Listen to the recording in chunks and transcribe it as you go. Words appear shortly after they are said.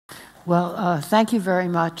Well, thank you very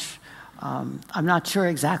much. I'm not sure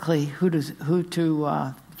exactly who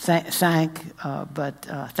to thank, but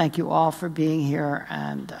thank you all for being here,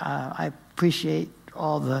 and I appreciate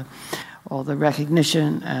all the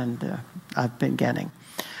recognition and I've been getting.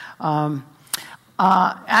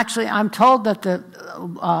 Actually, I'm told that the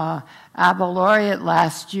Abel Laureate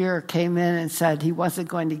last year came in and said he wasn't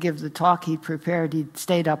going to give the talk he'd prepared. He'd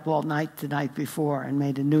stayed up all night the night before and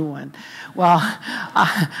made a new one. Well,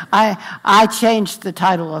 I changed the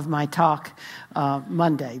title of my talk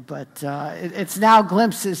Monday, but it's now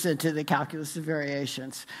Glimpses into the Calculus of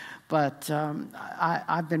Variations. But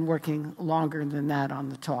I've been working longer than that on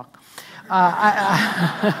the talk. I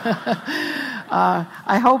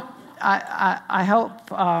hope.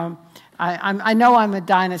 I know I'm a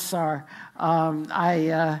dinosaur.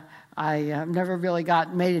 I never really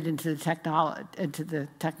made it into technology,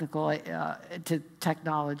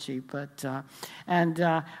 but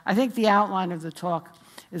I think the outline of the talk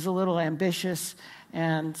is a little ambitious,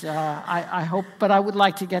 and I hope. But I would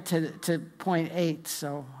like to get to point 8.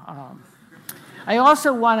 So I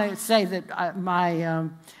also want to say that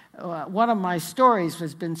one of my stories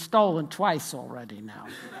has been stolen twice already now.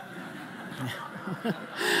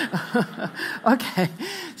 Okay,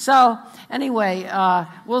 so anyway,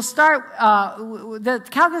 we'll start. The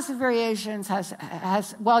calculus of variations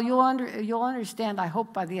has well, you'll understand, I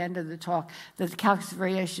hope, by the end of the talk, that the calculus of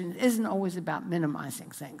variations isn't always about minimizing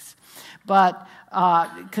things, but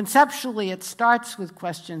conceptually it starts with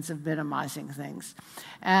questions of minimizing things.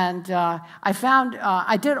 And I found,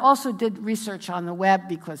 I also did research on the web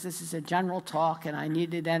because this is a general talk and I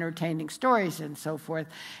needed entertaining stories and so forth.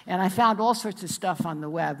 And I found all sorts of stuff on the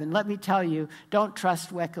web. And let me tell you, don't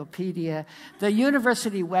trust Wikipedia. The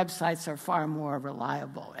university websites are far more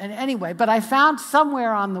reliable. And anyway, but I found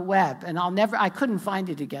somewhere on the web, and I couldn't find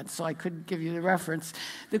it again, so I couldn't give you the reference.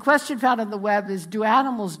 The question found on the web is, do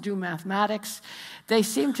animals do mathematics? They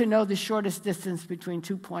seem to know the shortest distance between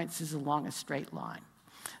 2 points is along a straight line.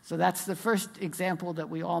 So that's the first example that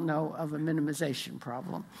we all know of a minimization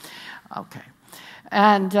problem. Okay.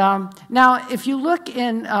 And now, if you look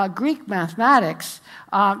in Greek mathematics,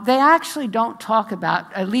 they actually don't talk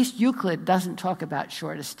about, at least Euclid doesn't talk about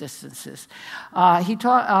shortest distances.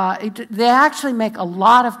 They actually make a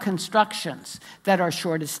lot of constructions that are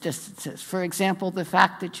shortest distances. For example, the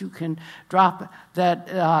fact that you can drop a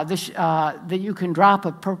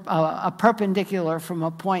perpendicular from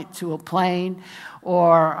a point to a plane,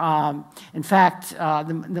 or in fact,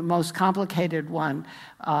 the most complicated one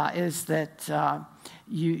is that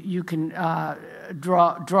you can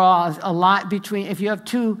draw a line between, if you have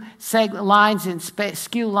two lines in space,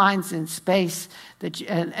 skew lines in space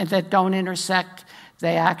that don't intersect,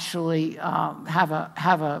 they actually have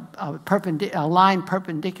a line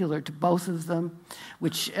perpendicular to both of them,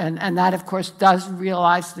 and that of course does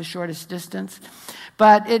realize the shortest distance.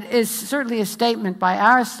 But it is certainly a statement by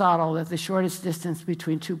Aristotle that the shortest distance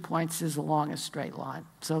between 2 points is along a straight line.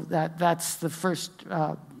 So that's the first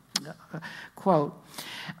quote.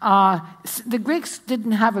 The Greeks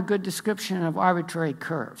didn't have a good description of arbitrary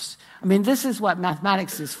curves. I mean, this is what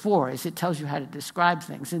mathematics is for, is it tells you how to describe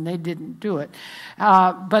things, and they didn't do it.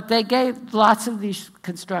 But they gave lots of these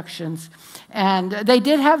constructions, and they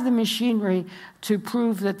did have the machinery to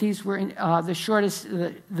prove that these were the shortest,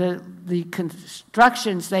 the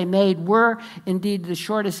constructions they made were indeed the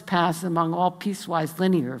shortest paths among all piecewise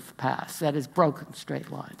linear paths, that is, broken straight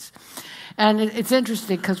lines. And it's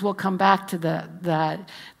interesting because we'll come back to that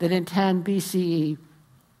in 10 BCE,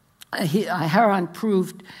 Heron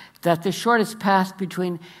proved that the shortest path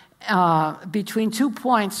between 2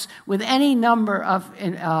 points with any number of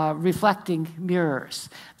reflecting mirrors.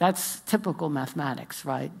 That's typical mathematics,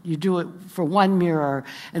 right? You do it for one mirror,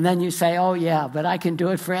 and then you say, oh, yeah, but I can do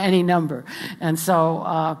it for any number. And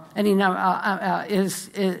so any number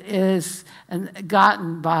is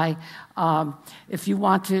gotten by, if you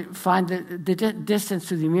want to find the distance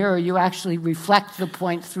through the mirror, you actually reflect the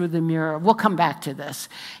point through the mirror. We'll come back to this.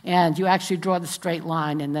 And you actually draw the straight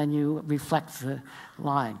line, and then you reflect the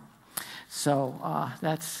line. So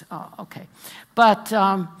that's okay. But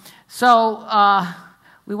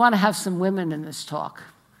we want to have some women in this talk.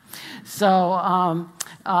 So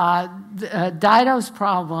Dido's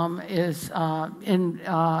problem is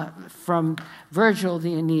from Virgil,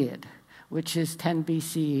 the Aeneid, which is 10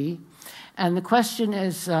 BCE. And the question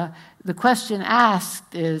is, the question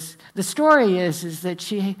asked is, the story is that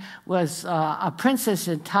she was a princess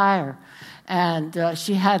in Tyre, and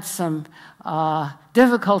she had some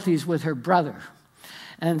difficulties with her brother.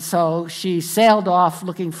 And so she sailed off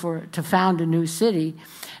looking to found a new city,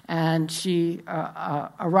 and she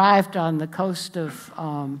arrived on the coast of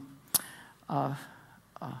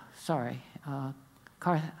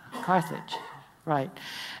Carthage, right.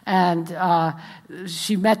 And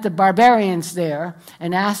she met the barbarians there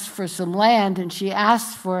and asked for some land, and she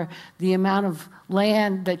asked for the amount of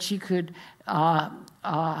land that she could,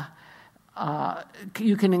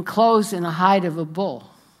 you can enclose in the hide of a bull.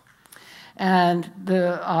 And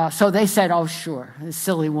so they said, oh, sure, this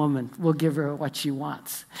silly woman, we'll give her what she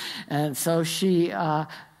wants. And so she, the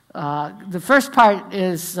first part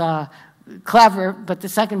is clever, but the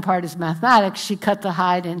second part is mathematics. She cut the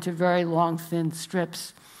hide into very long, thin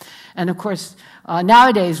strips. And of course,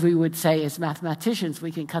 nowadays we would say, as mathematicians, we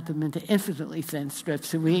can cut them into infinitely thin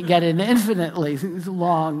strips, and we can get an infinitely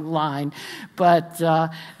long line. But the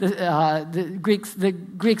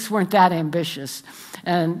Greeks weren't that ambitious.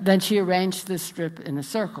 And then she arranged the strip in a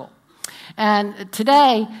circle. And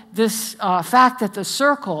today, this fact that the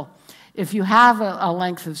circle, if you have a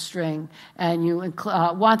length of string and you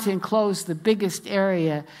want to enclose the biggest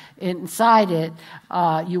area inside it,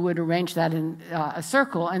 you would arrange that in a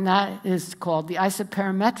circle, and that is called the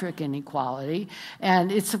isoperimetric inequality.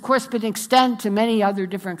 And it's, of course, been extended to many other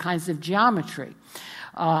different kinds of geometry.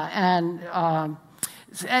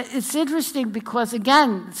 It's interesting because,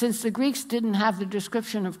 again, since the Greeks didn't have the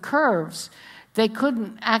description of curves, they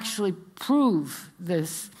couldn't actually prove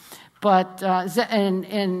this. But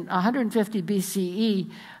in 150 BCE,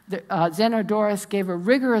 Zenodorus gave a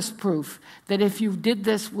rigorous proof that if you did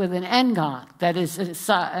this with an n-gon, that is,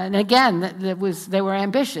 and again, they were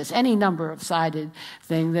ambitious, any number of sided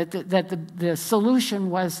thing, that the solution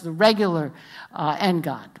was the regular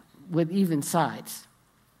n-gon with even sides.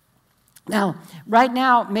 Now, right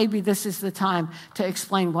now, maybe this is the time to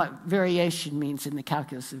explain what variation means in the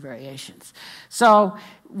calculus of variations. So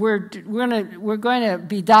we're going to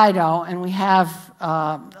be Dido, and we have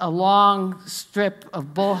a long strip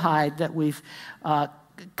of bull hide that we've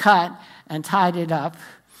cut and tied it up,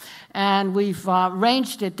 and we've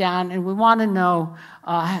ranged it down, and we want to know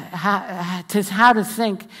how to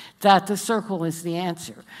think that the circle is the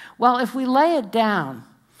answer. Well, if we lay it down,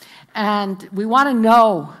 and we want to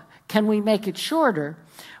know, can we make it shorter?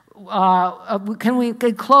 Can we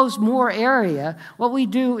enclose more area? What we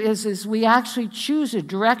do is we actually choose a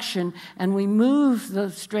direction and we move the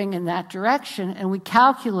string in that direction and we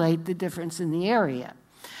calculate the difference in the area.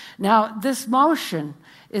 Now, this motion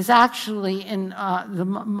is actually and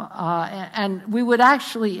we would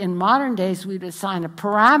actually, in modern days, we'd assign a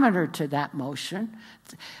parameter to that motion.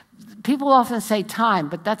 People often say time,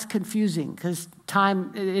 but that's confusing because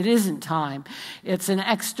time, it isn't time. It's an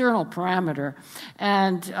external parameter.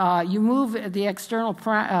 And you move the external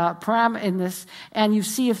parameter in this, and you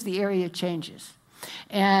see if the area changes.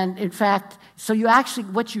 And in fact, so you actually,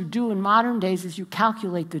 what you do in modern days is you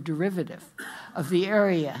calculate the derivative of the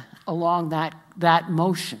area along that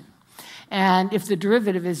motion. And if the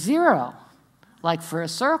derivative is 0, like for a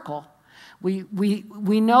circle, we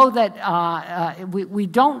know that we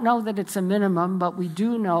don't know that it's a minimum, but we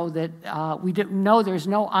do know that we know there's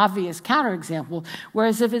no obvious counterexample.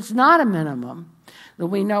 Whereas if it's not a minimum, then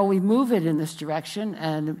we know we move it in this direction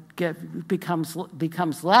and it becomes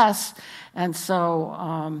less. And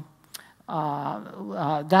so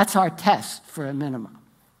that's our test for a minimum.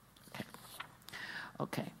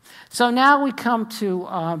 Okay. So now we come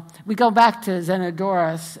to we go back to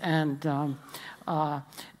Zenodorus and.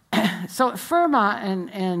 So Fermat,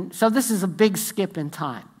 and so this is a big skip in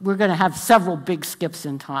time. We're going to have several big skips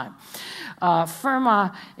in time.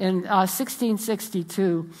 Fermat in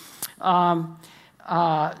 1662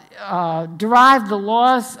 derived the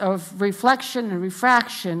laws of reflection and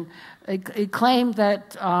refraction. He claimed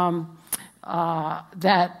that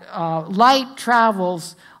light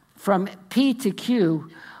travels from P to Q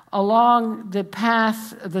along the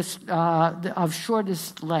path of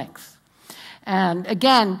shortest length. And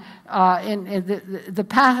again, in the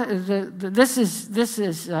path, this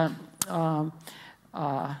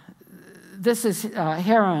is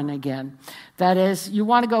heron again. That is, you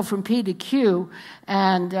want to go from P to Q.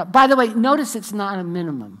 And by the way, notice it's not a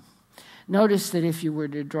minimum. Notice that if you were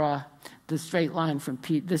to draw the straight line from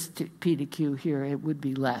P to Q here, it would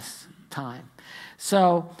be less time.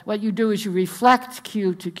 So what you do is you reflect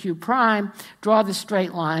Q to Q prime, draw the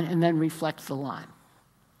straight line, and then reflect the line.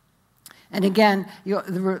 And again,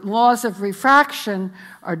 the laws of refraction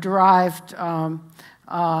are derived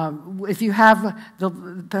if you have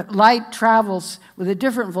the light travels with a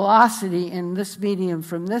different velocity in this medium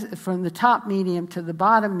from the top medium to the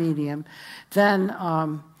bottom medium, then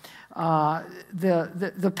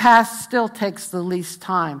the path still takes the least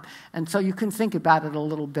time. And so you can think about it a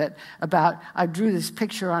little bit about, I drew this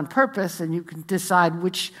picture on purpose, and you can decide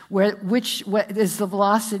which is the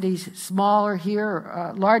velocity smaller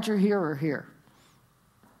here, larger here, or here.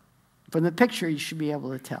 From the picture, you should be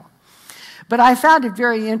able to tell. But I found it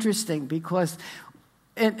very interesting because,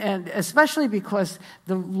 and especially because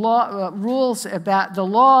the rules about the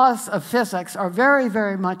laws of physics are very,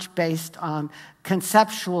 very much based on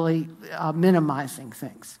conceptually minimizing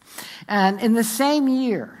things. And in the same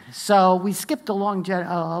year, so we skipped along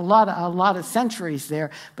a lot of centuries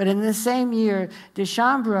there, but in the same year,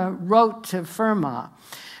 Deschambre wrote to Fermat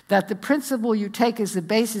that the principle you take as the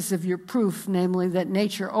basis of your proof, namely that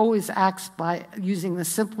nature always acts by using the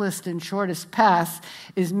simplest and shortest paths,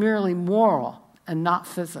 is merely moral and not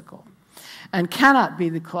physical, and cannot be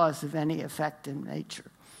the cause of any effect in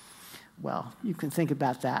nature. Well, you can think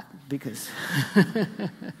about that because,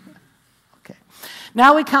 okay.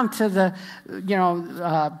 Now we come to the,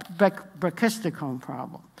 Brachistochrone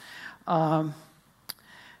problem.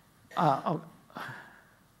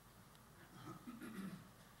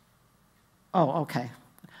 Okay.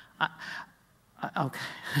 Okay.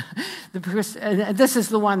 This is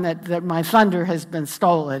the one that my thunder has been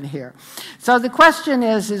stolen here. So the question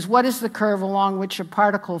is what is the curve along which a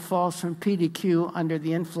particle falls from P to Q under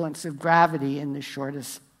the influence of gravity in the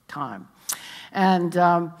shortest time? And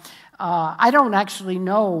I don't actually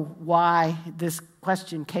know why this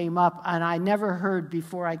question came up, and I never heard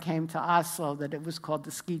before I came to Oslo that it was called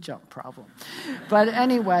the ski jump problem. But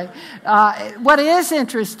anyway, what is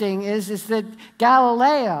interesting is that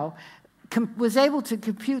Galileo was able to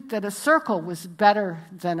compute that a circle was better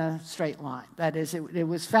than a straight line. That is, it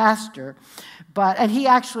was faster, and he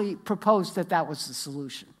actually proposed that that was the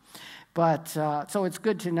solution. But so it's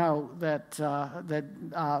good to know that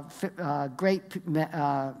great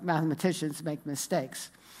mathematicians make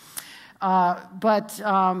mistakes.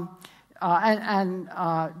 Johann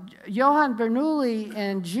Bernoulli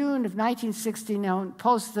in June of 1969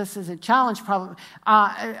 posed this as a challenge problem.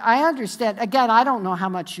 I understand, again, I don't know how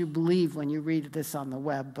much you believe when you read this on the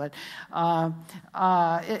web, but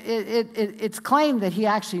it's claimed that he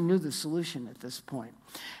actually knew the solution at this point.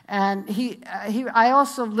 And I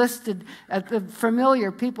also listed the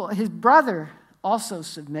familiar people, his brother also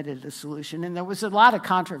submitted a solution, and there was a lot of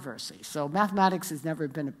controversy. So mathematics has never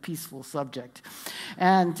been a peaceful subject.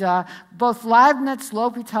 And both Leibniz,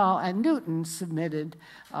 L'Hopital, and Newton submitted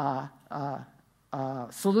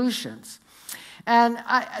solutions. And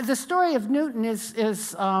the story of Newton is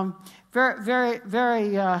very, very,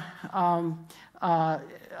 very, I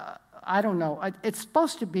don't know, it's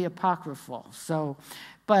supposed to be apocryphal.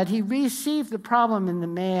 But he received the problem in the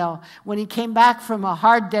mail when he came back from a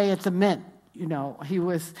hard day at the Mint. He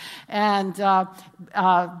was, and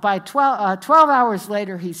by 12 hours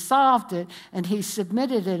later, he solved it, and he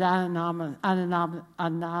submitted it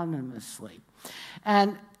anonymously.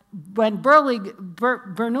 And when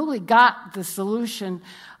Bernoulli got the solution,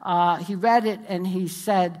 he read it, and he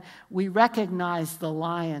said, "We recognize the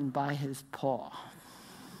lion by his paw."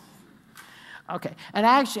 Okay, and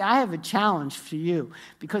actually, I have a challenge for you,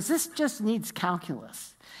 because this just needs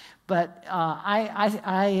calculus. But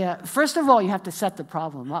first of all, you have to set the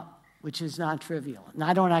problem up, which is non-trivial. And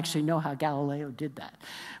I don't actually know how Galileo did that.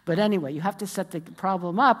 But anyway, you have to set the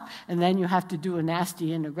problem up, and then you have to do a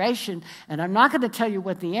nasty integration. And I'm not going to tell you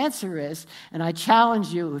what the answer is, and I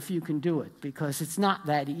challenge you if you can do it, because it's not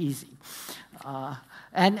that easy.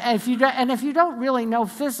 And if you don't really know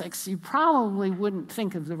physics, you probably wouldn't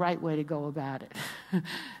think of the right way to go about it.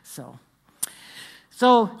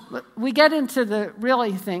 So we get into the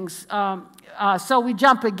really things. So we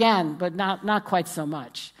jump again, but not quite so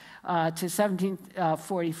much, to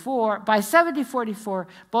 1744. By 1744,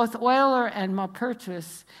 both Euler and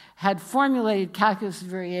Maupertuis had formulated calculus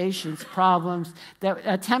Variations problems that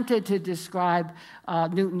attempted to describe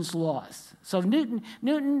Newton's laws. So Newton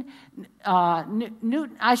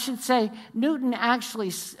actually,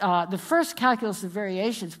 the first calculus of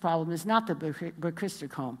variations problem is not the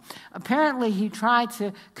Brachistochrone. Apparently, he tried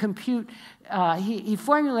to compute, he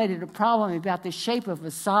formulated a problem about the shape of a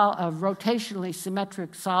rotationally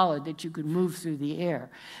symmetric solid that you could move through the air.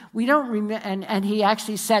 We don't remember, and he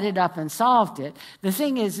actually set it up and solved it. The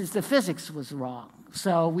thing is the physics was wrong,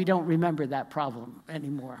 so we don't remember that problem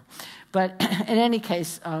anymore. But in any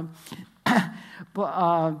case,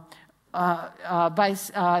 by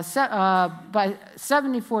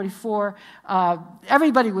 7044,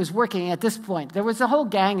 everybody was working at this point. There was a whole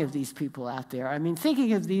gang of these people out there. I mean,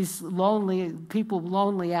 thinking of these lonely people,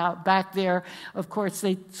 lonely out back there, of course,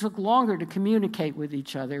 they took longer to communicate with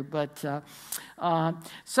each other. But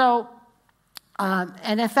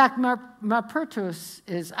and in fact, Maupertuis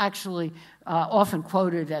is actually often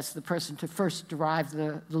quoted as the person to first derive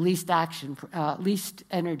the least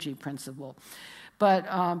energy principle. But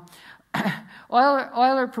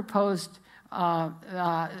Euler proposed,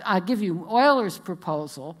 I'll give you Euler's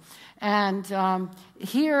proposal, and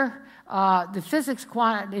here the physics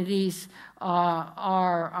quantities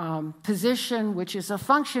are position, which is a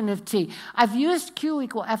function of t. I've used q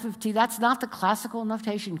equal f of t. That's not the classical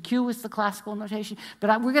notation. Q is the classical notation,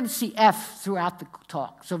 but we're going to see f throughout the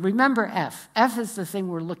talk. So remember f. F is the thing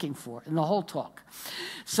we're looking for in the whole talk.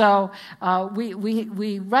 So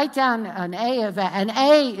we write down an a of that, and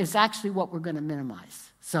a is actually what we're going to minimize.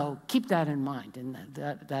 So keep that in mind.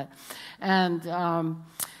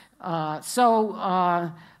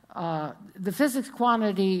 The physics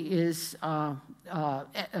quantity is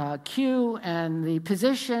q, and the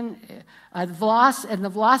position, the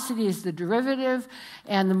velocity is the derivative,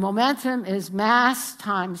 and the momentum is mass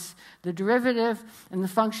times the derivative, and the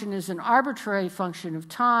function is an arbitrary function of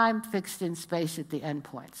time fixed in space at the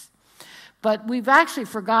endpoints. But we've actually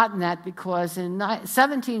forgotten that because in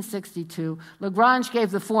 1762, Lagrange gave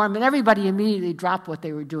the form, and everybody immediately dropped what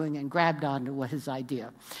they were doing and grabbed onto his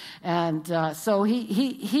idea. And so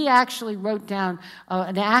he actually wrote down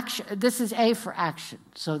an action. This is A for action,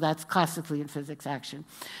 so that's classically in physics action.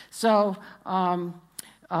 So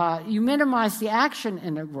you minimize the action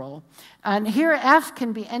integral, and here F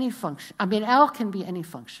can be any function. I mean, L can be any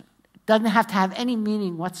function. Doesn't have to have any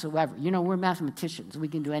meaning whatsoever. You know, we're mathematicians. We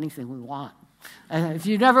can do anything we want. If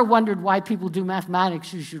you've never wondered why people do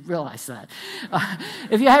mathematics, you should realize that.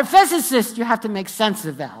 If you're a physicist, you have to make sense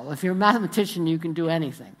of L. If you're a mathematician, you can do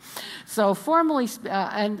anything. So formally,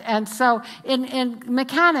 and so in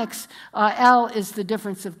mechanics, L is the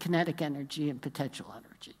difference of kinetic energy and potential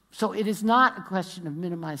energy. So it is not a question of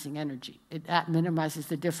minimizing energy. It minimizes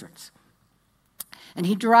the difference. And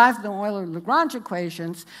he derived the Euler-Lagrange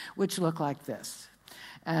equations, which look like this.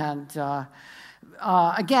 And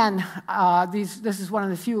again, this is one of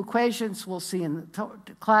the few equations we'll see in the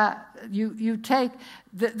class. You take,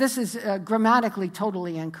 this is grammatically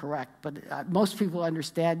totally incorrect, but most people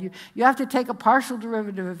understand. You have to take a partial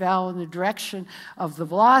derivative of L in the direction of the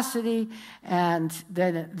velocity, and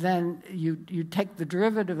then you take the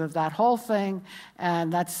derivative of that whole thing,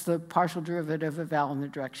 and that's the partial derivative of L in the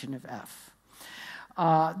direction of F.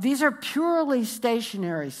 These are purely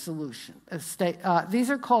stationary solutions. These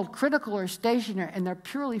are called critical or stationary, and they're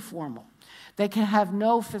purely formal. They can have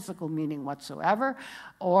no physical meaning whatsoever,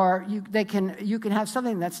 or you can have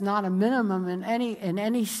something that's not a minimum in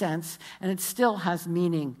any sense, and it still has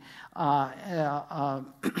meaning.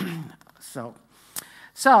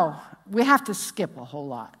 So we have to skip a whole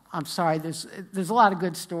lot. I'm sorry, there's a lot of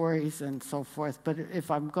good stories and so forth, but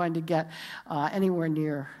if I'm going to get anywhere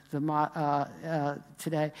near the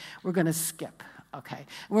today, we're going to skip, okay?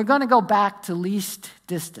 We're going to go back to least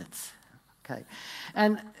distance, okay?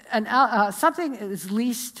 And something is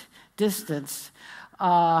least distance,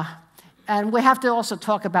 and we have to also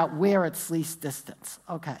talk about where it's least distance,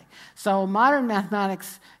 okay? So modern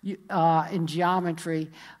mathematics in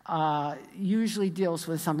geometry usually deals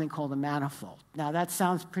with something called a manifold. Now that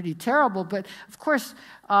sounds pretty terrible, but of course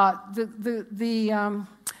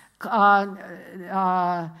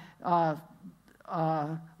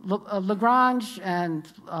Lagrange and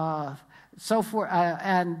so forth,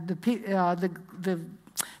 and the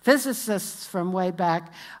physicists from way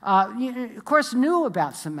back, of course, knew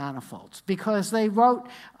about some manifolds because they wrote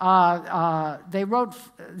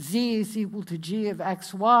Z is equal to G of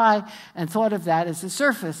X, Y, and thought of that as a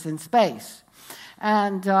surface in space.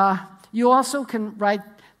 And you also can write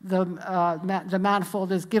the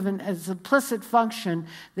manifold as given as an implicit function.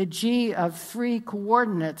 The G of three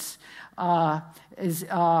coordinates is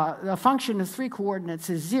a function of three coordinates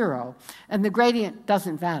is 0, and the gradient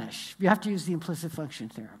doesn't vanish. You have to use the implicit function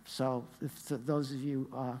theorem. So if those of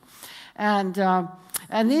you,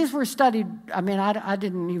 and these were studied. I mean, I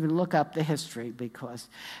didn't even look up the history because,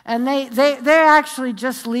 and they actually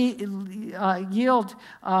just yield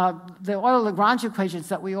the Euler-Lagrange equations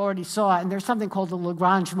that we already saw, and there's something called the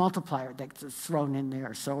Lagrange multiplier that's thrown in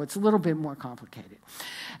there, so it's a little bit more complicated.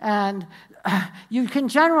 And you can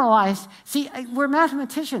generalize. See, we're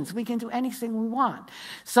mathematicians. We can do anything we want.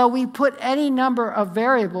 So we put any number of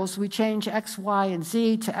variables. We change x, y, and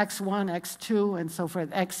z to x1, x2, and so forth,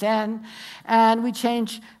 xn. And we change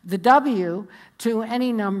change the W to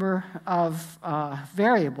any number of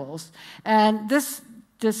variables. And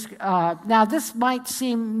now this might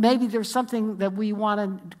seem, maybe there's something that we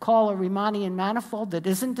want to call a Riemannian manifold that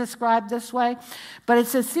isn't described this way, but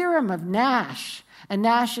it's a theorem of Nash. And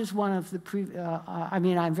Nash is one of the,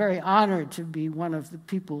 I'm very honored to be one of the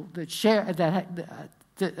people that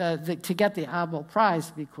to get the Abel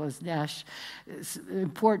Prize, because Nash is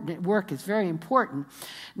important, work is very important.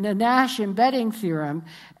 The Nash embedding theorem,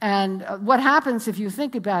 and what happens if you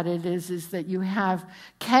think about it is that you have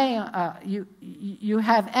k, you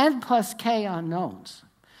have n plus k unknowns,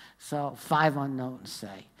 so 5 unknowns,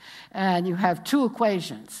 say, and you have 2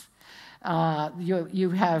 equations. You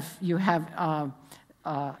have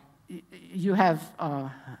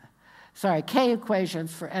k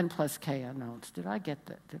equations for n plus k unknowns. Did I get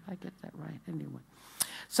that right? Anyway.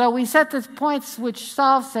 So we set the points which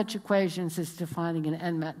solve such equations as defining an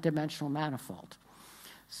n-dimensional manifold.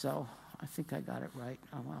 So I think I got it right.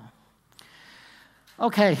 Oh, well.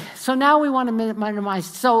 Okay, so now we want to minimize.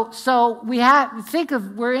 So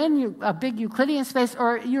we're in a big Euclidean space,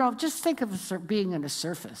 or just think of being in a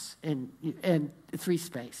surface in 3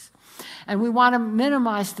 space. And we want to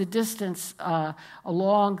minimize the distance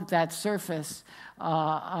along that surface.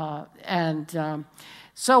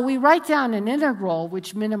 So we write down an integral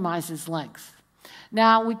which minimizes length.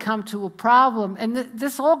 Now we come to a problem, and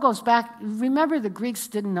this all goes back. Remember, the Greeks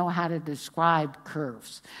didn't know how to describe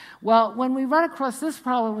curves. Well, when we run across this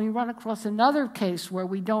problem, we run across another case where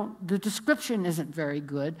the description isn't very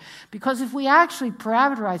good, because if we actually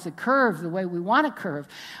parameterize a curve the way we want a curve,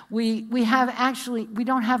 we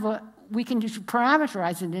can just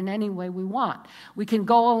parameterize it in any way we want. We can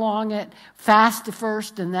go along it fast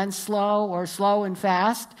first and then slow, or slow and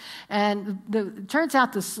fast. And it turns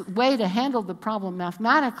out the way to handle the problem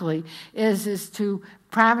mathematically is to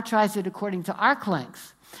parameterize it according to arc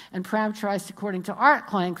length. And parameterized according to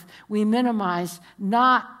arc length, we minimize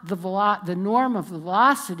not the norm of the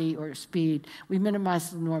velocity or speed, we minimize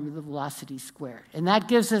the norm of the velocity squared. And that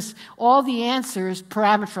gives us all the answers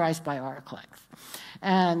parameterized by arc length.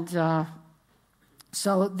 And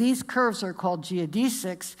so these curves are called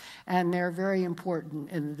geodesics, and they're very important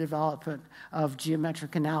in the development of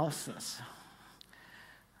geometric analysis.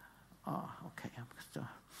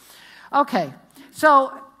 Okay,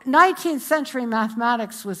 so 19th century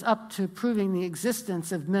mathematics was up to proving the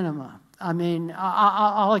existence of minima.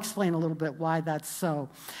 I'll explain a little bit why that's so.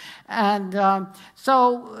 And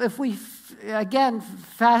so if we, again,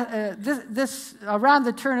 this around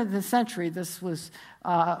the turn of the century, this was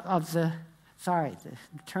the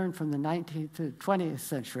turn from the 19th to 20th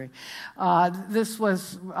century. This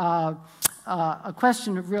was a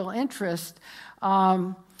question of real interest.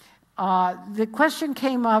 The question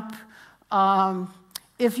came up,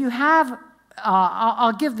 if you have,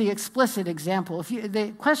 I'll give the explicit example.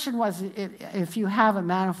 The question was, if you have a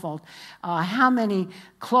manifold, how many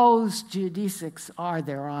closed geodesics are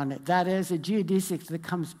there on it? That is, a geodesic that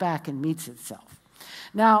comes back and meets itself.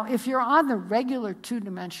 Now, if you're on the regular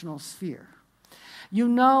 2-dimensional sphere, you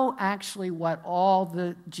know actually what all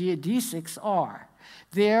the geodesics are.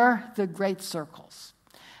 They're the great circles.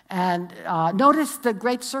 And notice the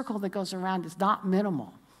great circle that goes around is not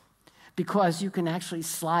minimal, because you can actually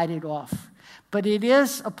slide it off. But it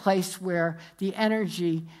is a place where the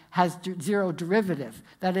energy has 0 derivative.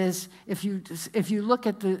 That is, if you look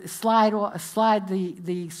at the slide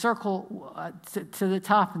the circle to the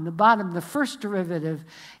top and the bottom, the first derivative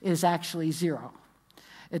is actually 0.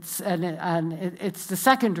 It's the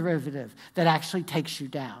second derivative that actually takes you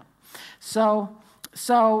down. So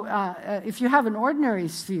if you have an ordinary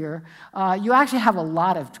sphere, you actually have a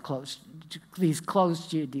lot of these closed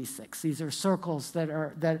geodesics. These are circles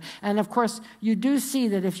and of course you do see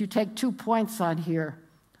that if you take 2 points on here,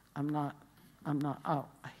 I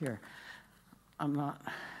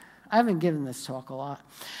haven't given this talk a lot.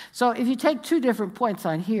 So if you take 2 different points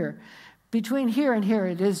on here, between here and here,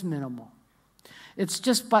 it is minimal. It's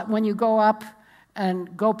just, but when you go up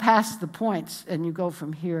and go past the points and you go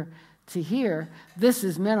from here to here, this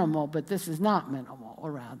is minimal, but this is not minimal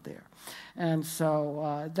around there. And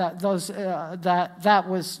so that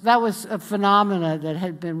was a phenomena that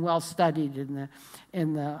had been well studied in the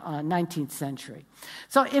 19th century.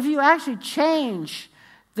 So if you actually change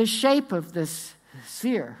the shape of this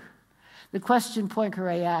sphere, the question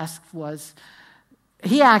Poincaré asked was,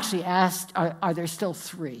 he actually asked, are there still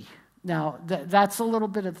 3? Now, that's a little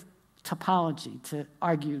bit of topology to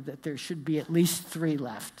argue that there should be at least 3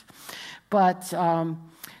 left. But you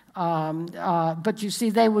see,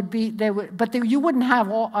 you wouldn't have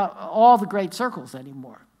all the great circles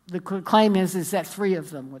anymore, The claim is that 3 of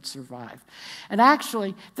them would survive. And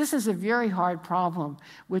actually, this is a very hard problem,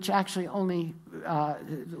 which actually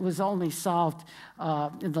was only solved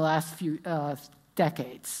in the last few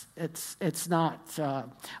decades. It's not.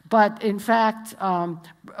 But in fact,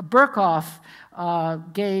 Birkhoff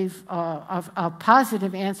gave a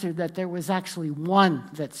positive answer that there was actually 1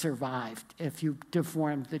 that survived if you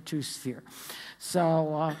deformed the 2-sphere.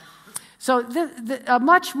 So a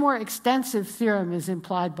much more extensive theorem is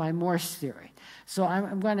implied by Morse theory. So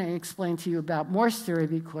I'm going to explain to you about Morse theory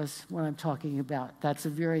because what I'm talking about, that's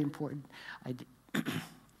a very important idea.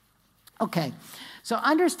 Okay, so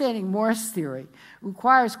understanding Morse theory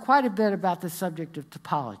requires quite a bit about the subject of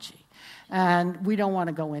topology. And we don't want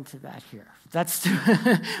to go into that here. That's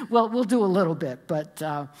well, we'll do a little bit, but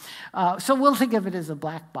so we'll think of it as a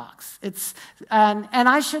black box. And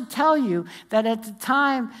I should tell you that at the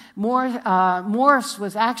time Morse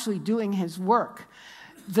was actually doing his work,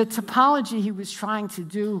 the topology he was trying to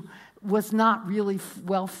do was not really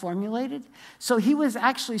well formulated. So he was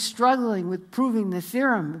actually struggling with proving the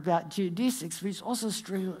theorem about geodesics, but he's also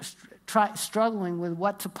struggling with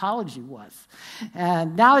what topology was.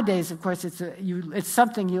 And nowadays, of course, it's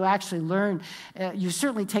something you actually learn. You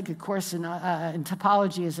certainly take a course in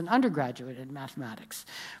topology as an undergraduate in mathematics.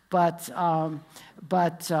 But all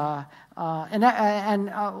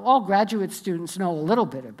graduate students know a little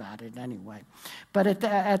bit about it anyway. But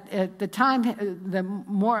at the time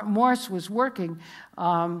Morse was working,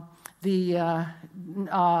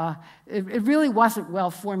 it really wasn't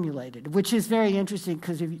well formulated, which is very interesting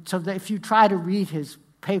because if you try to read his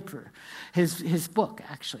paper, his book,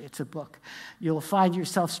 actually, it's a book, you'll find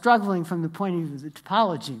yourself struggling from the point of view of the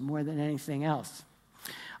topology more than anything else.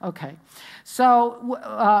 Okay, so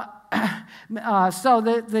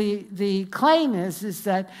the claim is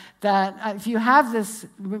that if you have this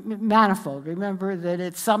manifold, remember that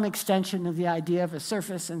it's some extension of the idea of a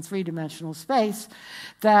surface in 3-dimensional space,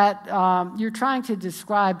 that you're trying to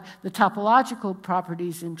describe the topological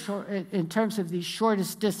properties in terms of these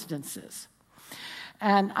shortest distances.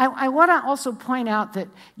 And I want to also point out that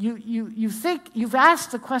you think you've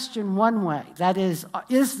asked the question one way, that is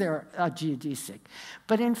there a geodesic?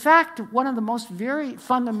 But in fact, one of the most very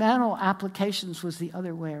fundamental applications was the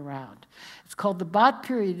other way around. It's called the Bott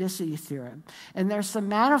periodicity theorem, and there's some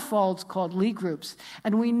manifolds called Lie groups,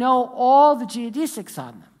 and we know all the geodesics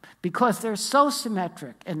on them, because they're so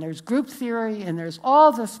symmetric, and there's group theory, and there's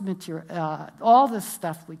all this material, all this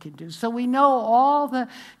stuff we can do. So we know all the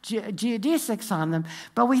geodesics on them,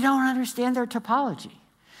 but we don't understand their topology.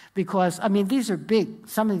 Because, I mean, these are big.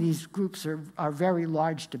 Some of these groups are very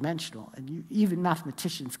large dimensional, and even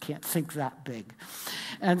mathematicians can't think that big.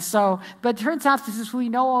 And so, but it turns out that since we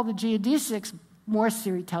know all the geodesics, Morse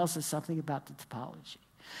theory tells us something about the topology.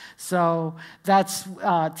 So that's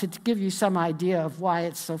to give you some idea of why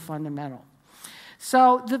it's so fundamental.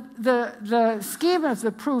 So the scheme of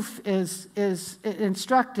the proof is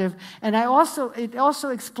instructive, and it also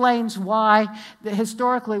explains why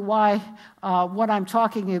historically why what I'm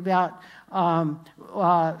talking about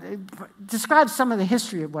describes some of the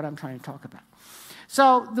history of what I'm trying to talk about.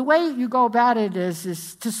 So the way you go about it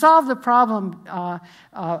is to solve the problem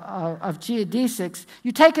of geodesics,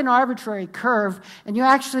 you take an arbitrary curve and you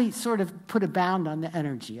actually sort of put a bound on the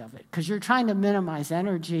energy of it because you're trying to minimize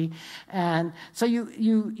energy. And so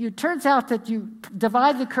you turns out that you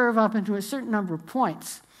divide the curve up into a certain number of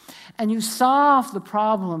points and you solve the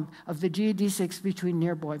problem of the geodesics between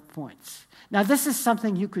nearby points. Now this is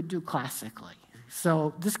something you could do classically.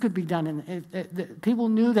 So this could be done people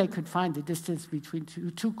knew they could find the distance between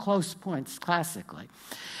two close points classically.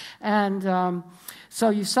 And so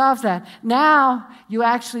you solve that. Now you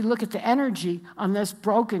actually look at the energy on this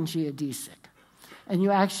broken geodesic. And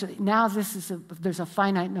you actually, now there's a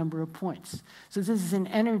finite number of points. So this is an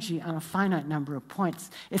energy on a finite number of points.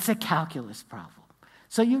 It's a calculus problem.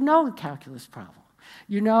 So you know a calculus problem.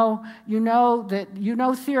 You know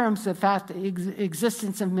theorems about the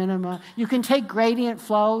existence of minima. You can take gradient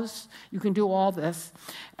flows. You can do all this.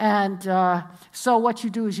 And so what you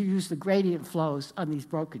do is you use the gradient flows on these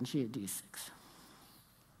broken geodesics.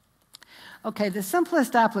 Okay, the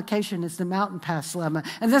simplest application is the mountain pass lemma,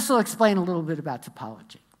 and this will explain a little bit about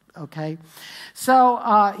topology. Okay, so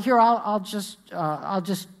here I'll just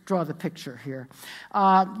draw the picture here.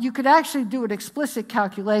 You could actually do an explicit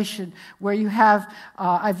calculation where you have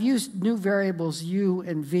I've used new variables u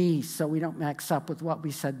and v so we don't mix up with what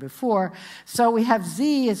we said before. So we have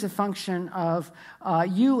z as a function of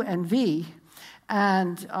u and v,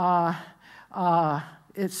 and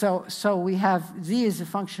so we have z as a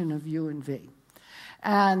function of u and v.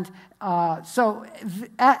 And so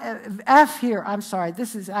F here, I'm sorry,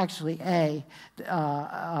 this is actually A.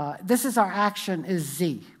 This is our action is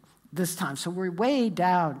Z this time. So we're way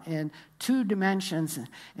down in 2 dimensions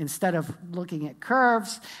instead of looking at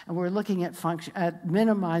curves, and we're looking at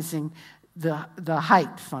minimizing the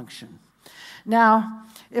height function. Now,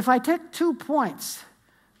 if I take 2 points,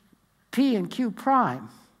 P and Q prime,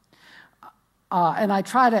 and I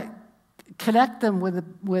try to connect them with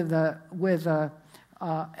a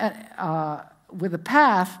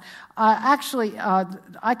path, actually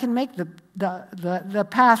I can make the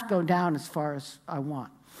path go down as far as I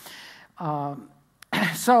want.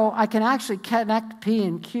 So I can actually connect P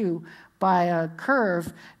and Q by a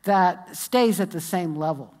curve that stays at the same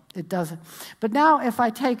level. It doesn't. But now if I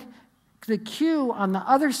take the Q on the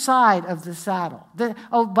other side of the saddle.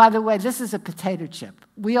 Oh, by the way, this is a potato chip.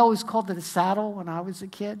 We always called it a saddle when I was a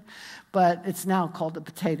kid, but it's now called a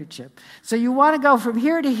potato chip. So you want to go from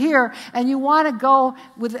here to here, and you want to go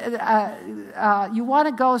with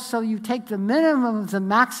so you take the minimum of the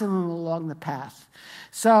maximum along the path.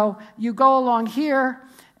 So you go along here,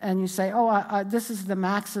 and you say, oh, this is the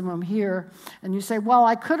maximum here, and you say, well,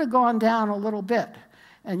 I could have gone down a little bit,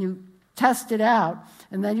 and you test it out,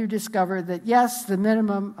 and then you discover that, yes, the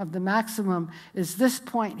minimum of the maximum is this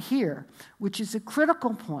point here, which is a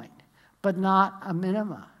critical point, but not a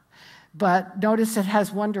minima. But notice it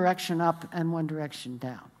has one direction up and one direction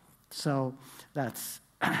down. So that's,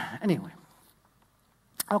 anyway.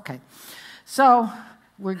 Okay, so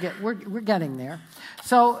we're getting there.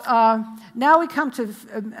 So now we come to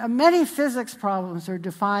many physics problems are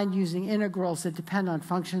defined using integrals that depend on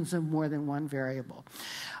functions of more than one variable.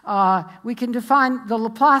 We can define the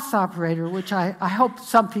Laplace operator, which I hope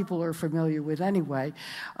some people are familiar with anyway,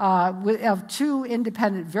 of 2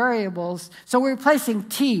 independent variables. So we're replacing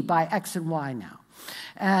t by x and y now.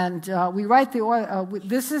 And we write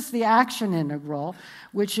this is the action integral,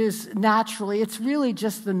 which is naturally, it's really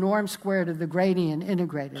just the norm squared of the gradient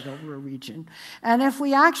integrated over a region. And if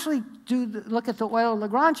we actually look at the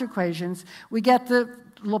Euler-Lagrange equations, we get the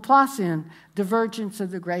Laplacian divergence of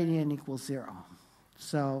the gradient equals 0.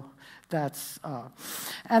 So that's,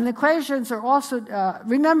 and the equations are also,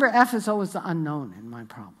 remember F is always the unknown in my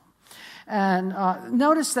problem. And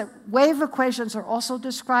notice that wave equations are also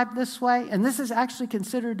described this way, and this is actually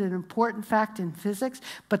considered an important fact in physics,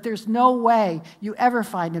 but there's no way you ever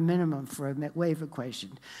find a minimum for a wave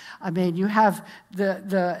equation. I mean, you have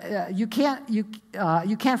you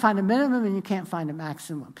can't find a minimum and you can't find a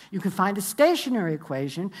maximum. You can find a stationary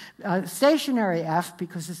equation, stationary F,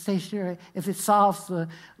 because it's stationary if it solves the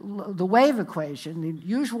wave equation, the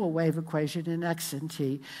usual wave equation in x and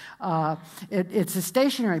t. It's a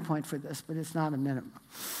stationary point for this, but it's not a minimum.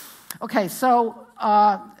 Okay, so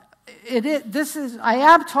I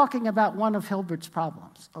am talking about one of Hilbert's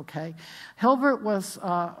problems, okay? Hilbert was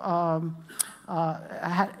at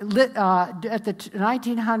the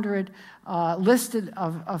 1900 listed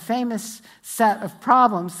a famous set of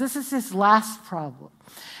problems. This is his last problem.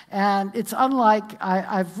 And it's unlike,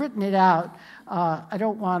 I've written it out. I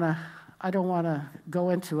don't want to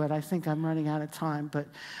go into it. I think I'm running out of time. But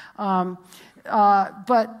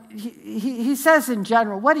he says in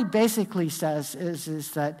general, what he basically says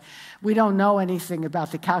is that we don't know anything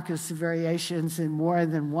about the calculus of variations in more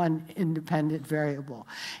than one independent variable.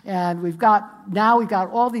 And we've got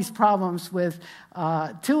all these problems with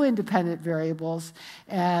 2 independent variables.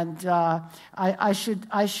 And I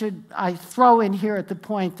throw in here at the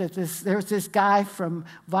point that there's this guy from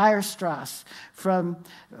Weierstrass from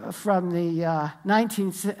the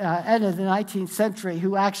end of the 19th century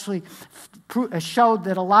who actually showed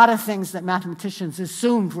that a lot of things that mathematicians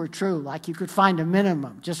assumed were true, like you could find a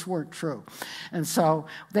minimum, just weren't true. And so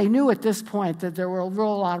they knew at this point that there were a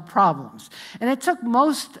real lot of problems. And it took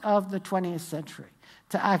most of the 20th century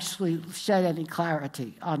to actually shed any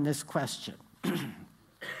clarity on this question.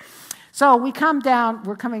 So we're coming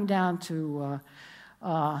down to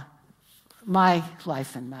my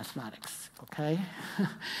life in mathematics, okay?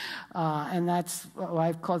 And that's what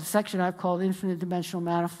I've called the section I've called infinite dimensional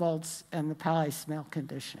manifolds and the Palais-Smale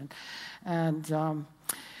condition. And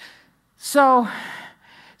so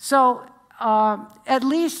at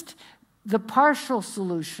least the partial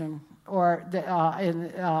solution, or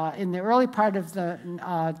in the early part of the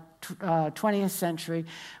 20th century,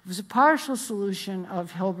 was a partial solution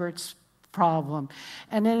of Hilbert's problem,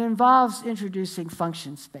 and it involves introducing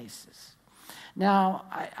function spaces. Now,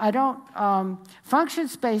 function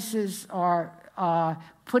spaces are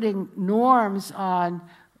putting norms on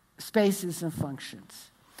spaces and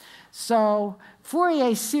functions. So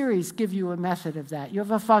Fourier series give you a method of that. You have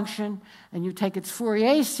a function, and you take its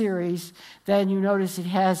Fourier series, then you notice it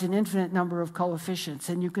has an infinite number of coefficients,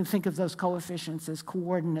 and you can think of those coefficients as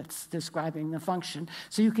coordinates describing the function.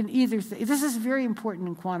 So you can either, this is very important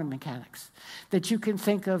in quantum mechanics, that you can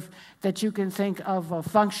think of a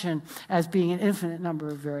function as being an infinite number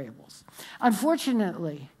of variables.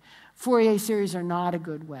 Unfortunately, Fourier series are not a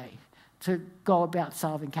good way to go about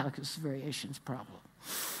solving calculus variations problem.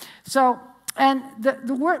 So, and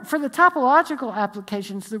for the topological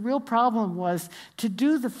applications, the real problem was to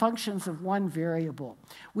do the functions of one variable.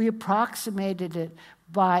 We approximated it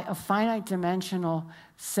by a finite dimensional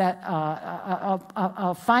set,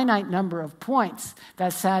 a finite number of points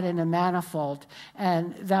that sat in a manifold,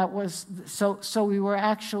 and that was so we were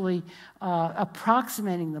actually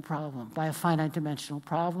approximating the problem by a finite dimensional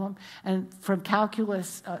problem. And from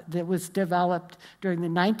calculus that was developed during the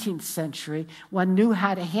 19th century, one knew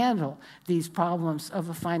how to handle these problems of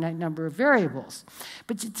a finite number of variables.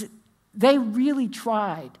 But they really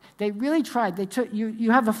tried. They really tried. They took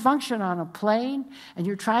you have a function on a plane, and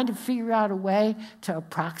you're trying to figure out a way to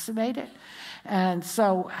approximate it. And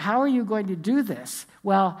so how are you going to do this?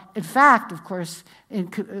 Well, in fact, of course,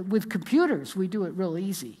 with computers, we do it real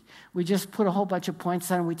easy. We just put a whole bunch of points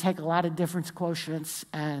on, and we take a lot of difference quotients,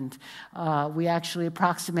 and we actually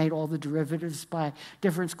approximate all the derivatives by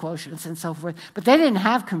difference quotients and so forth. But they didn't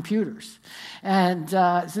have computers, and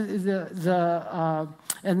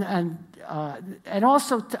and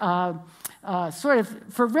also sort of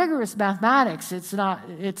for rigorous mathematics, it's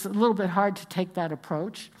a little bit hard to take that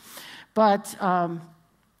approach. But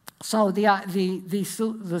so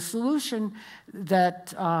the solution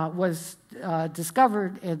that was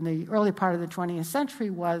discovered in the early part of the 20th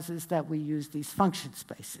century is that we use these function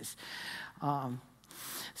spaces.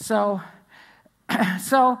 So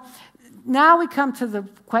now we come to the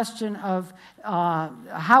question of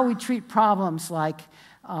how we treat problems like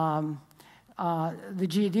the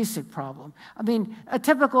geodesic problem. I mean, a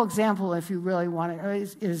typical example, if you really want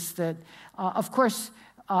it, is that, of course,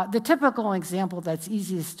 the typical example that's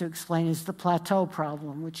easiest to explain is the plateau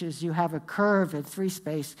problem, which is you have a curve in 3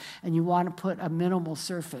 space, and you want to put a minimal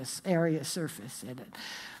area surface in it.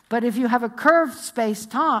 But if you have a curved space,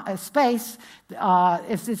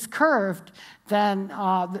 if it's curved, then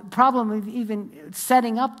the problem of even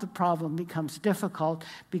setting up the problem becomes difficult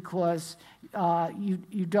because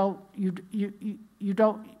you don't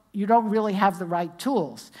really have the right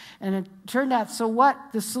tools. And it turned out, so what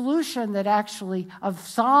the solution that actually of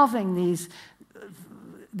solving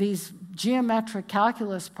these geometric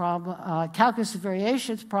calculus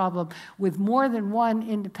variations problem with more than one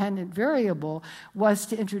independent variable was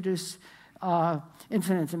to introduce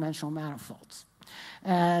infinite dimensional manifolds.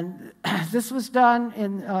 And this was done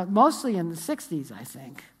mostly in the 60s, I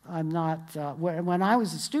think. I'm not, when I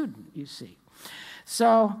was a student, you see.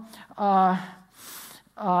 So,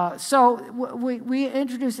 we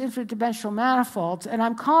introduced infinite dimensional manifolds, and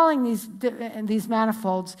I'm calling these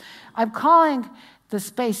manifolds, I'm calling the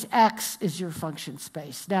space X is your function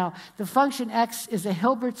space. Now, the function X is a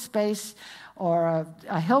Hilbert space, or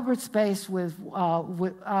a Hilbert space or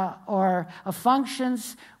a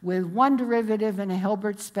functions with one derivative in a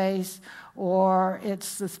Hilbert space, or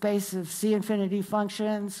it's the space of C infinity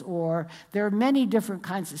functions, or there are many different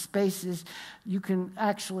kinds of spaces. You can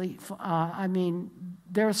actually,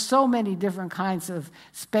 there are so many different kinds of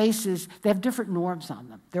spaces. They have different norms on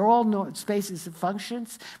them. They're all spaces of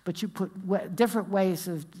functions, but you put different ways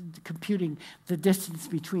of computing the distance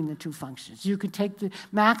between the two functions. You could take the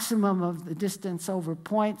maximum of the distance over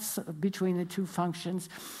points between the two functions,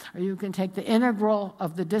 or you can take the integral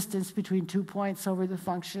of the distance between 2 points over the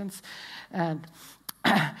functions. And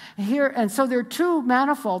so there are 2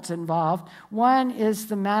 manifolds involved. One is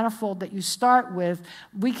the manifold that you start with.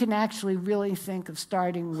 We can actually really think of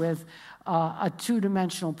starting with a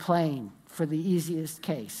 2-dimensional plane for the easiest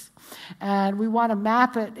case. And we want to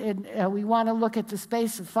map it, we want to look at the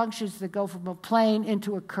space of functions that go from a plane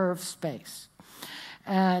into a curved space.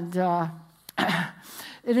 And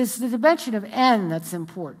it is the dimension of n that's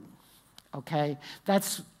important, okay?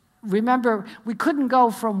 Remember, we couldn't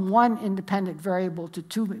go from one independent variable to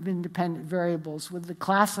 2 independent variables with the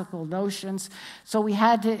classical notions. So we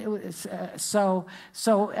had to.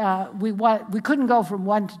 We couldn't go from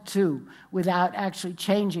 1 to 2 without actually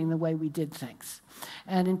changing the way we did things.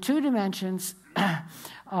 And in 2 dimensions,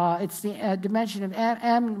 It's the dimension of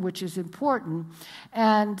m, which is important.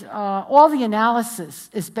 And all the analysis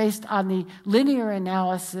is based on the linear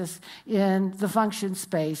analysis in the function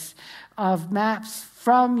space of maps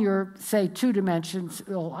from your, say,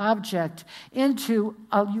 two-dimensional object into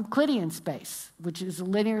a Euclidean space, which is a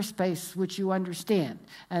linear space which you understand.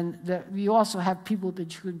 And you also have people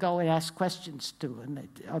that you could go and ask questions to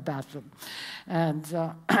about them. And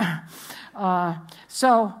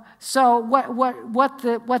so what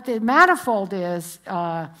the manifold is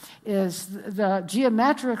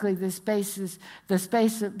geometrically the space is the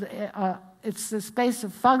space of it's the space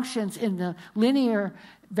of functions in the linear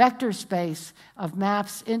vector space of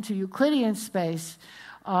maps into Euclidean space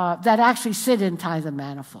that actually sit inside the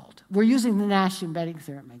manifold. We're using the Nash embedding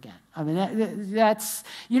theorem again. I mean, that's,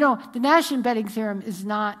 you know, the Nash embedding theorem is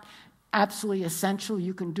not absolutely essential.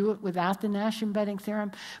 You can do it without the Nash embedding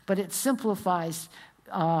theorem, but it simplifies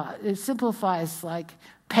like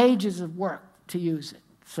pages of work to use it.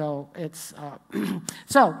 So it's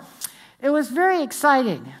so it was very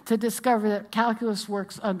exciting to discover that calculus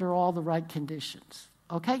works under all the right conditions.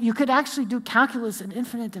 Okay, you could actually do calculus in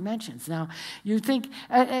infinite dimensions. Now, you think,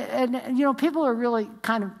 and you know, people are really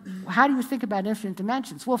kind of, how do you think about infinite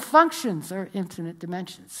dimensions? Well, functions are infinite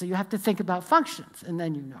dimensions, so you have to think about functions, and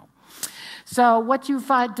then you know. So what you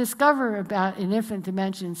discover about in infinite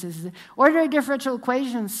dimensions is that ordinary differential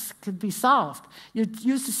equations could be solved. You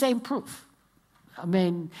use the same proof. I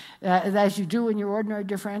mean, as you do in your ordinary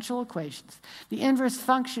differential equations. The inverse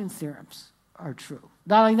function theorems are true.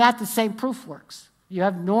 Not only that, the same proof works. You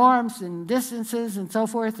have norms and distances and so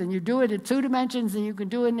forth, and you do it in 2 dimensions, and you can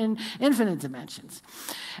do it in infinite dimensions.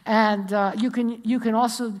 And you can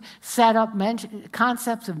also set up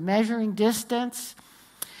concepts of measuring distance.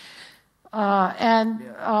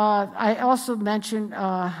 I also mentioned,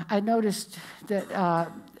 I noticed that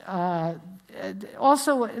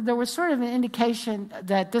also there was sort of an indication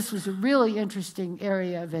that this was a really interesting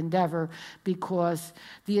area of endeavor because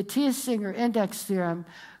the Atiyah-Singer index theorem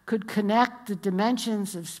could connect the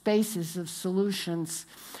dimensions of spaces of solutions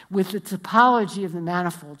with the topology of the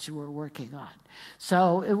manifolds you were working on.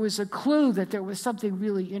 So it was a clue that there was something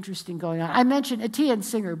really interesting going on. I mentioned Atiyah and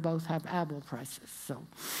Singer both have Abel prizes. For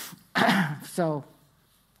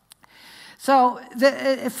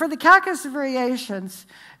the calculus of variations,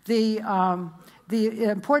 the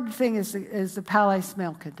important thing is the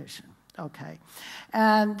Palais-Smale condition. Okay,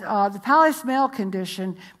 and the Palais-Smale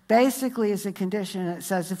condition basically is a condition that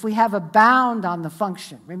says if we have a bound on the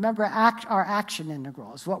function, remember our action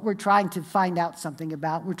integral is what we're trying to find out something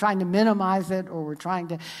about. We're trying to minimize it, or we're trying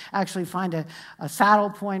to actually find a saddle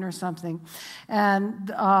point or something.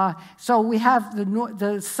 And so we have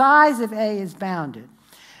the size of A is bounded,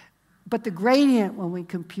 but the gradient when we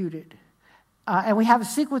compute it, and we have a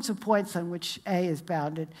sequence of points on which A is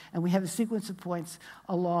bounded, and we have a sequence of points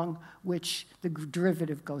along which the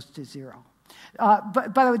derivative goes to 0.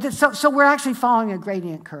 But by the way, so we're actually following a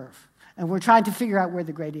gradient curve, and we're trying to figure out where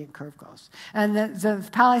the gradient curve goes. And the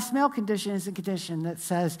Palais-Smale condition is a condition that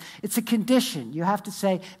says it's a condition. You have to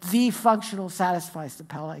say the functional satisfies the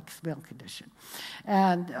Palais-Smale condition.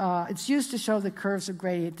 And it's used to show that curves of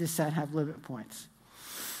gradient descent have limit points.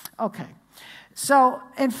 Okay, so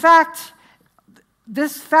in fact,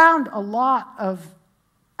 this found a lot of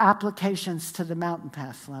applications to the mountain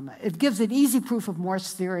path lemma. It gives an easy proof of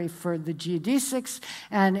Morse theory for the geodesics,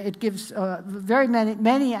 and it gives very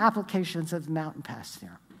many applications of the mountain path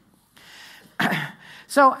theorem.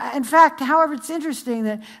 So, in fact, however, it's interesting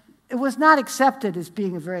that it was not accepted as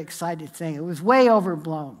being a very exciting thing. It was way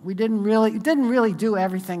overblown. It didn't really do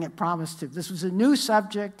everything it promised to. This was a new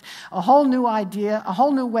subject, a whole new idea, a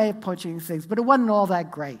whole new way of approaching things, but it wasn't all that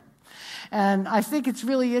great. And I think it's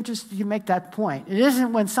really interesting to make that point. It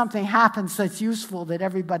isn't when something happens that's useful that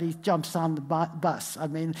everybody jumps on the bus. I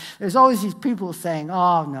mean, there's always these people saying,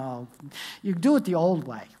 oh, no, you do it the old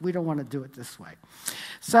way. We don't want to do it this way.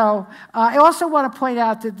 So I also want to point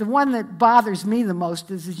out that the one that bothers me the most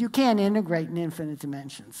is you can't integrate in infinite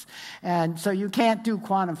dimensions. And so you can't do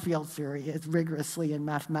quantum field theory rigorously in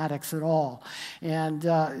mathematics at all. And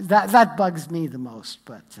that bugs me the most.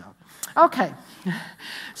 But okay.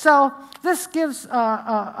 So this gives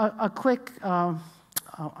a quick... I'm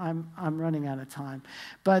running out of time,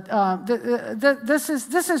 but this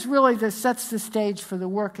sets the stage for the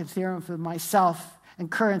work and theorem for myself and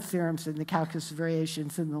current theorems in the calculus of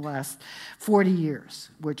variations in the last 40 years,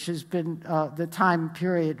 which has been the time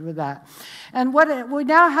period with that. And we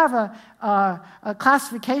now have a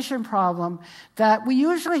classification problem that we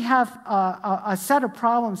usually have a set of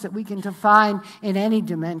problems that we can define in any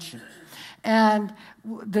dimension. And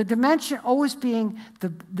the dimension always being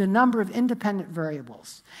the number of independent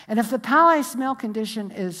variables. And if the Palais-Smale condition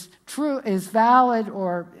is true, is valid,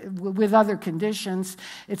 or with other conditions,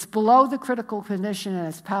 it's below the critical condition and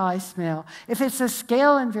it's Palais-Smale. If it's a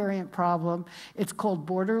scale invariant problem, it's called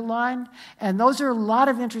borderline. And those are a lot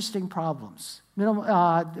of interesting problems.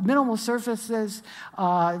 Minimal surfaces,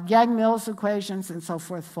 Yang-Mills equations, and so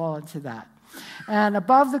forth fall into that. And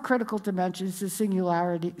above the critical dimensions, the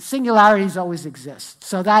singularities always exist.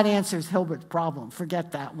 So that answers Hilbert's problem.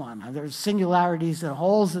 Forget that one. There's singularities and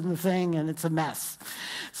holes in the thing, and it's a mess.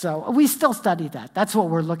 So we still study that. That's what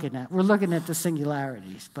we're looking at. We're looking at the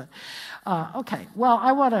singularities. But okay, well,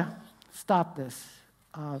 I want to stop this.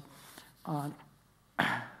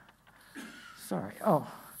 Sorry. Oh,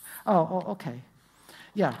 okay.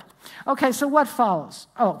 Yeah. Okay, so what follows?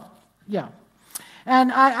 Oh, yeah.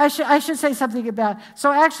 And I should say something about,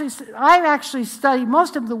 so actually, I actually study,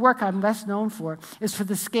 most of the work I'm best known for is for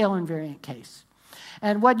the scale invariant case.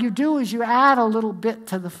 And what you do is you add a little bit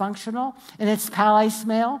to the functional, and it's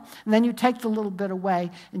Palais-Smale, and then you take the little bit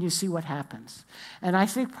away, and you see what happens. And I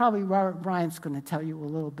think probably Robert Bryant's going to tell you a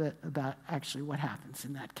little bit about actually what happens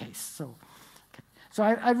in that case. So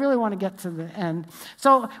I really want to get to the end.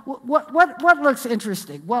 So what looks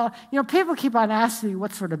interesting? Well, people keep on asking me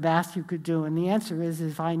what sort of math you could do, and the answer is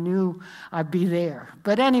if I knew, I'd be there.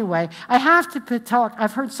 But anyway, I have to talk.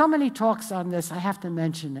 I've heard so many talks on this, I have to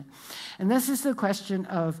mention it. And this is the question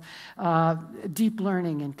of deep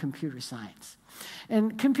learning in computer science.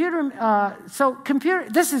 And this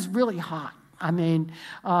is really hot. I mean,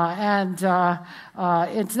 it's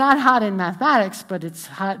not hot in mathematics, but it's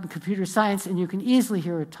hot in computer science, and you can easily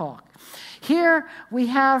hear a talk. Here we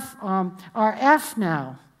have our F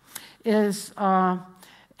now is our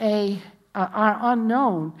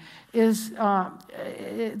unknown is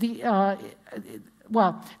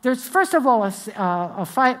well, there's first of all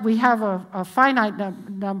we have a finite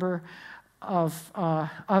number of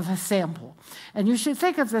a sample. And you should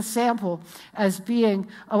think of the sample as being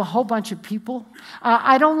a whole bunch of people.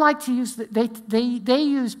 I don't like to use, they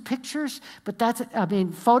use pictures, but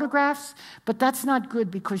photographs, but that's not good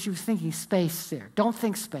because you're thinking space there. Don't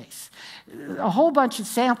think space. A whole bunch of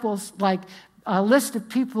samples, like a list of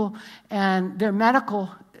people and their medical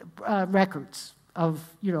records of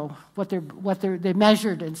what they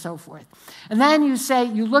measured and so forth. And then you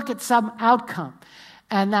look at some outcome,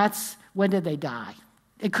 and that's when did they die?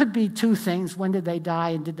 It could be two things. When did they die,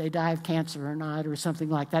 and did they die of cancer or not, or something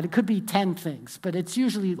like that. It could be 10 things, but it's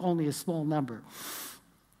usually only a small number.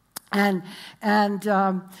 And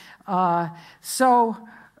the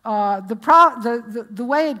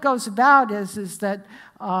way it goes about is that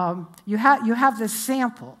you have this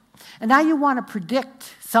sample, and now you want to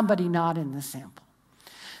predict somebody not in the sample.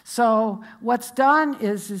 So what's done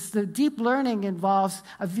is the deep learning involves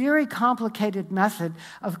a very complicated method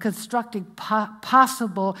of constructing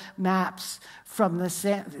possible maps from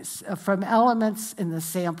elements in the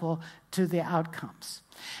sample to the outcomes.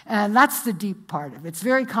 And that's the deep part of it. It's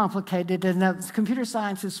very complicated, and the computer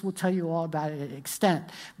scientists will tell you all about it at extent.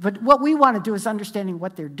 But what we want to do is understanding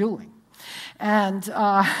what they're doing. And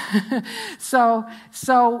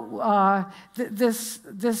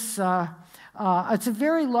it's a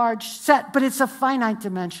very large set, but it's a finite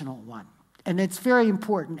dimensional one. And it's very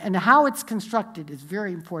important. And how it's constructed is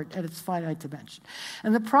very important at its finite dimension.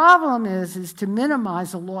 And the problem is to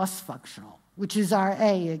minimize a loss functional, which is our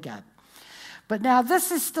A again. But now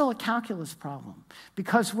this is still a calculus problem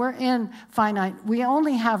because we're in finite. We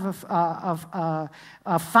only have a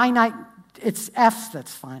finite, it's F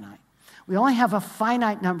that's finite. We only have a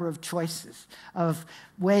finite number of choices of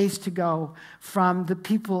ways to go from the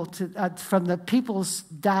people's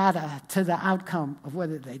data to the outcome of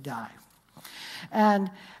whether they die, and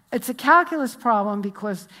it's a calculus problem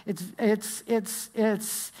because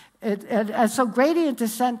so gradient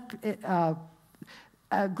descent.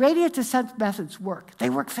 Gradient descent methods work. They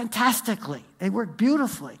work fantastically. They work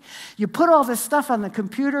beautifully. You put all this stuff on the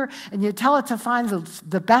computer and you tell it to find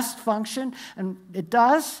the best function, and it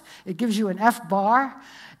does. It gives you an F bar.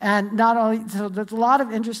 And not only, so there's a lot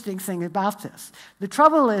of interesting things about this. The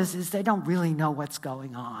trouble is they don't really know what's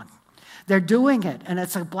going on. They're doing it, and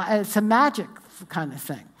it's a magic kind of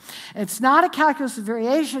thing. It's not a calculus of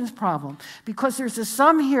variations problem because there's a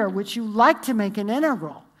sum here which you like to make an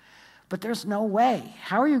integral. But there's no way.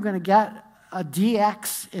 How are you going to get a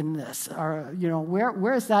dx in this, or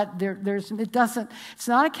where is that? It's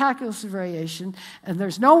not a calculus of variation, and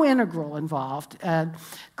there's no integral involved. And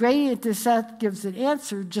gradient descent gives an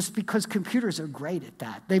answer just because computers are great at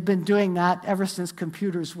that. They've been doing that ever since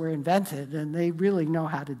computers were invented, and they really know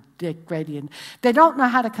how to dig gradient. They don't know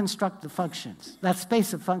how to construct the functions. That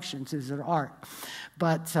space of functions is an art,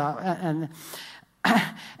 but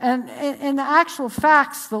and in the actual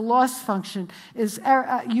facts, the loss function is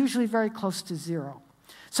usually very close to 0.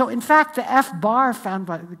 So in fact, the F bar found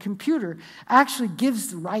by the computer actually gives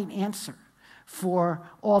the right answer for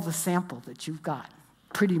all the sample that you've got,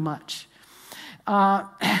 pretty much.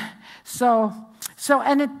 So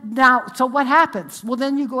what happens? Well,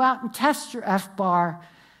 then you go out and test your F bar,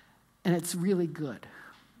 and it's really good.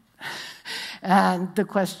 And the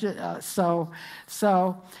question,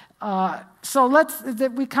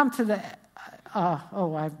 we come to the,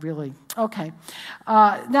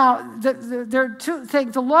 now, there are two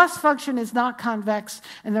things. The loss function is not convex,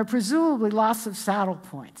 and there are presumably lots of saddle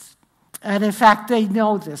points. And in fact, they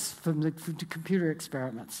know this from the computer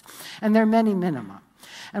experiments. And there are many minima.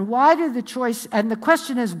 And the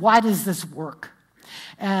question is, why does this work?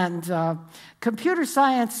 And computer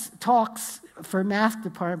science talks for math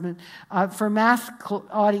department, for math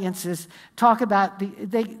audiences, talk about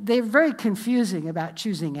they're very confusing about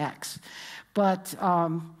choosing X, but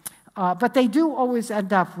they do always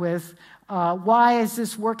end up with why is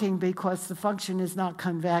this working because the function is not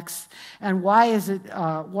convex, and why is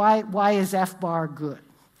F bar good?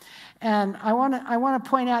 And I want to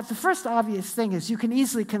point out the first obvious thing is you can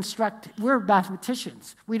easily construct. We're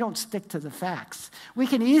mathematicians. We don't stick to the facts. We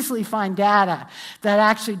can easily find data that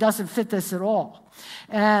actually doesn't fit this at all.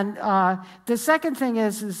 And the second thing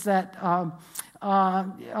is that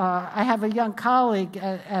I have a young colleague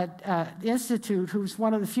at the Institute who's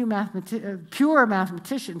one of the few pure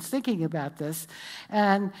mathematicians thinking about this,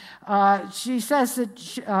 and she says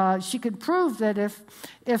that she could prove that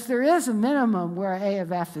if there is a minimum where A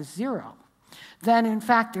of F is 0, then in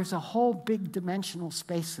fact there's a whole big dimensional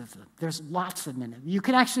space of them. There's lots of minima. You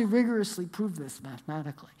can actually rigorously prove this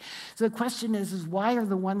mathematically. So the question is why are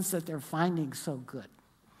the ones that they're finding so good?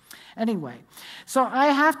 Anyway, so I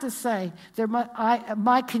have to say,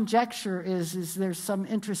 my conjecture is there's some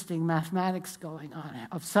interesting mathematics going on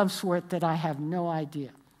of some sort that I have no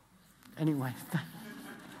idea. Anyway.